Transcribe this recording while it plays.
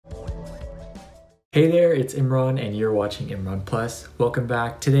Hey there, it's Imran and you're watching Imran Plus. Welcome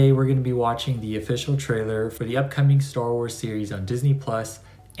back. Today we're going to be watching the official trailer for the upcoming Star Wars series on Disney Plus,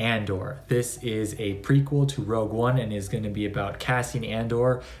 Andor. This is a prequel to Rogue One and is going to be about Cassian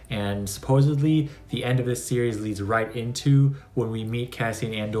Andor, and supposedly the end of this series leads right into when we meet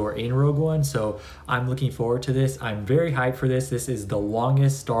Cassian Andor in Rogue One, so I'm looking forward to this. I'm very hyped for this. This is the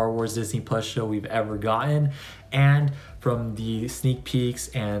longest Star Wars Disney Plus show we've ever gotten, and from the sneak peeks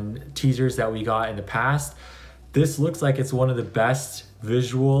and teasers that we got in the past, this looks like it's one of the best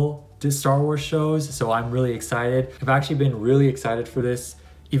visual Star Wars shows, so I'm really excited. I've actually been really excited for this,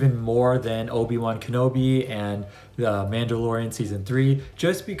 even more than Obi-Wan Kenobi and The Mandalorian Season 3,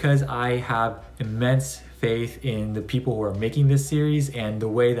 just because I have immense faith in the people who are making this series and the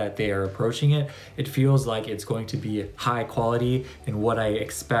way that they are approaching it. It feels like it's going to be high quality and what I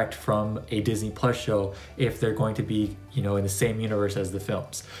expect from a Disney Plus show if they're going to be, in the same universe as the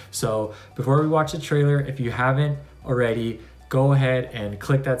films. So before we watch the trailer, if you haven't already, go ahead and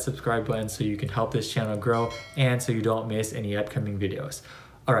click that subscribe button so you can help this channel grow and so you don't miss any upcoming videos.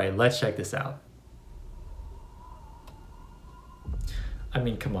 All right, let's check this out. I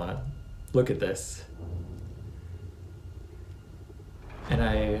mean, come on, look at this. And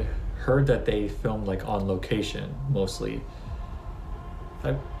I heard that they filmed like on location mostly.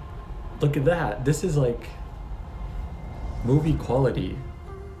 Look at that. This is like movie quality.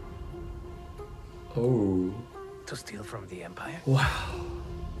 Oh. To steal from the Empire? Wow.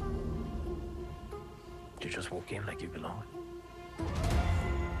 To just walk in like you belong.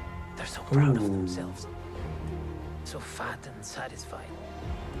 They're so proud of themselves. So fat and satisfied.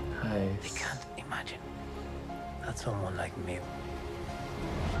 Nice. They can't imagine that someone like me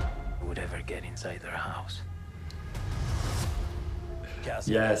would ever get inside their house.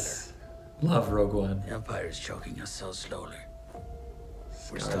 Yes. Love Rogue One. The Empire is choking us so slowly.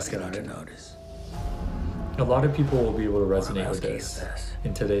 We're starting not to notice. A lot of people will be able to resonate with this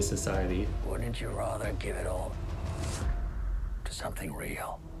in today's society. Wouldn't you rather give it all to something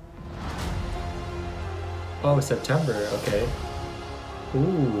real? Oh, September, okay.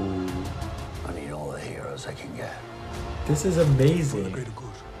 Ooh. I need all the heroes I can get. This is amazing. For the greater good.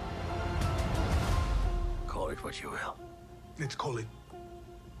 Call it what you will. Let's call it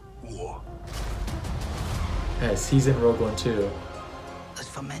war. Yes, he's in Rogue One too. There's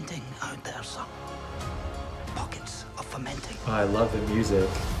fermenting out there, son. Pockets of fermenting. Oh, I love the music.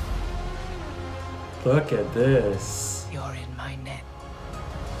 Look at this. You're in my net.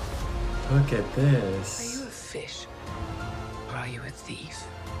 Look at Are this. you a fish? Or are you a thief?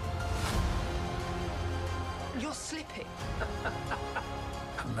 You're slipping.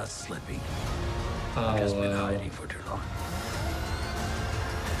 I'm not slipping. Oh, I've been wow. hiding for too long.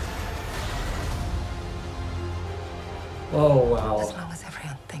 Oh, As wow. long as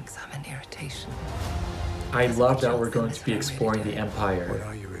everyone thinks I'm an irritation. I There's love no that we're chance going in to be this I'm exploring really the doing. What Empire.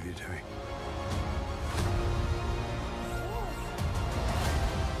 are you really doing?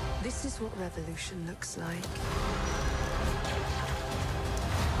 This is what revolution looks like.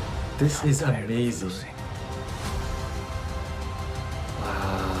 This is amazing.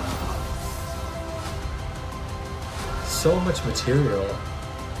 Wow. So much material.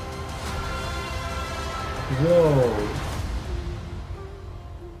 Whoa.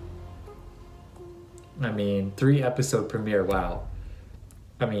 I mean, 3-episode premiere, wow.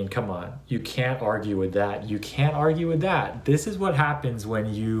 I mean, come on. You can't argue with that. You can't argue with that. This is what happens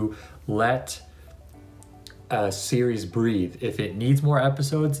when you let a series breathe. If it needs more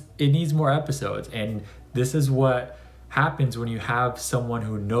episodes, it needs more episodes. And this is what happens when you have someone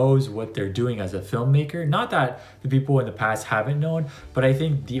who knows what they're doing as a filmmaker. Not that the people in the past haven't known, but I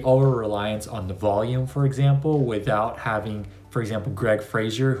think the over-reliance on the volume, for example, without having, for example, Greg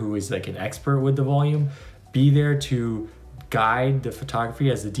Fraser, who is like an expert with the volume, be there to guide the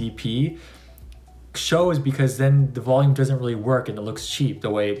photography as the DP, shows, because then the volume doesn't really work and it looks cheap the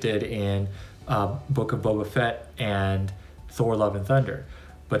way it did in Book of Boba Fett and Thor Love and Thunder.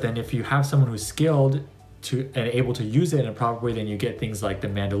 But then if you have someone who's skilled and able to use it in a proper way, then you get things like the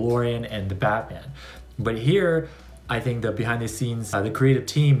Mandalorian and the Batman. But here, I think the behind the scenes, the creative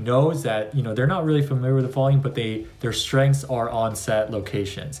team knows that, they're not really familiar with the volume, but their strengths are on set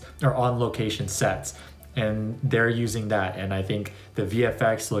locations or on location sets. And they're using that. And I think the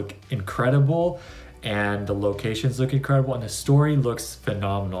VFX look incredible and the locations look incredible and the story looks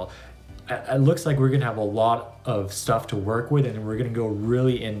phenomenal. It looks like we're gonna have a lot of stuff to work with, and we're gonna go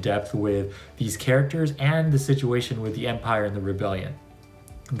really in depth with these characters and the situation with the Empire and the Rebellion.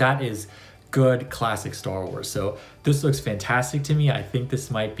 That is good classic Star Wars. So this looks fantastic to me. I think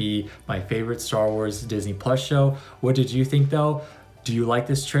this might be my favorite Star Wars Disney Plus show. What did you think though? Do you like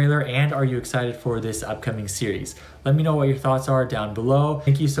this trailer, and are you excited for this upcoming series? Let me know what your thoughts are down below.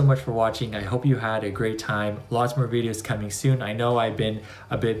 Thank you so much for watching. I hope you had a great time. Lots more videos coming soon. I know I've been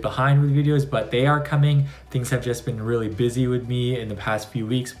a bit behind with videos, but they are coming. Things have just been really busy with me in the past few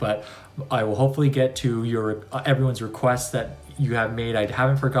weeks, but I will hopefully get to everyone's requests that you have made. I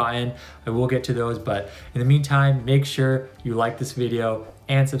haven't forgotten. I will get to those, but in the meantime, make sure you like this video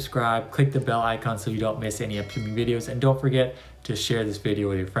and subscribe. Click the bell icon so you don't miss any upcoming videos, and don't forget to share this video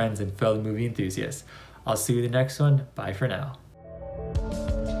with your friends and fellow movie enthusiasts. I'll see you in the next one. Bye for now.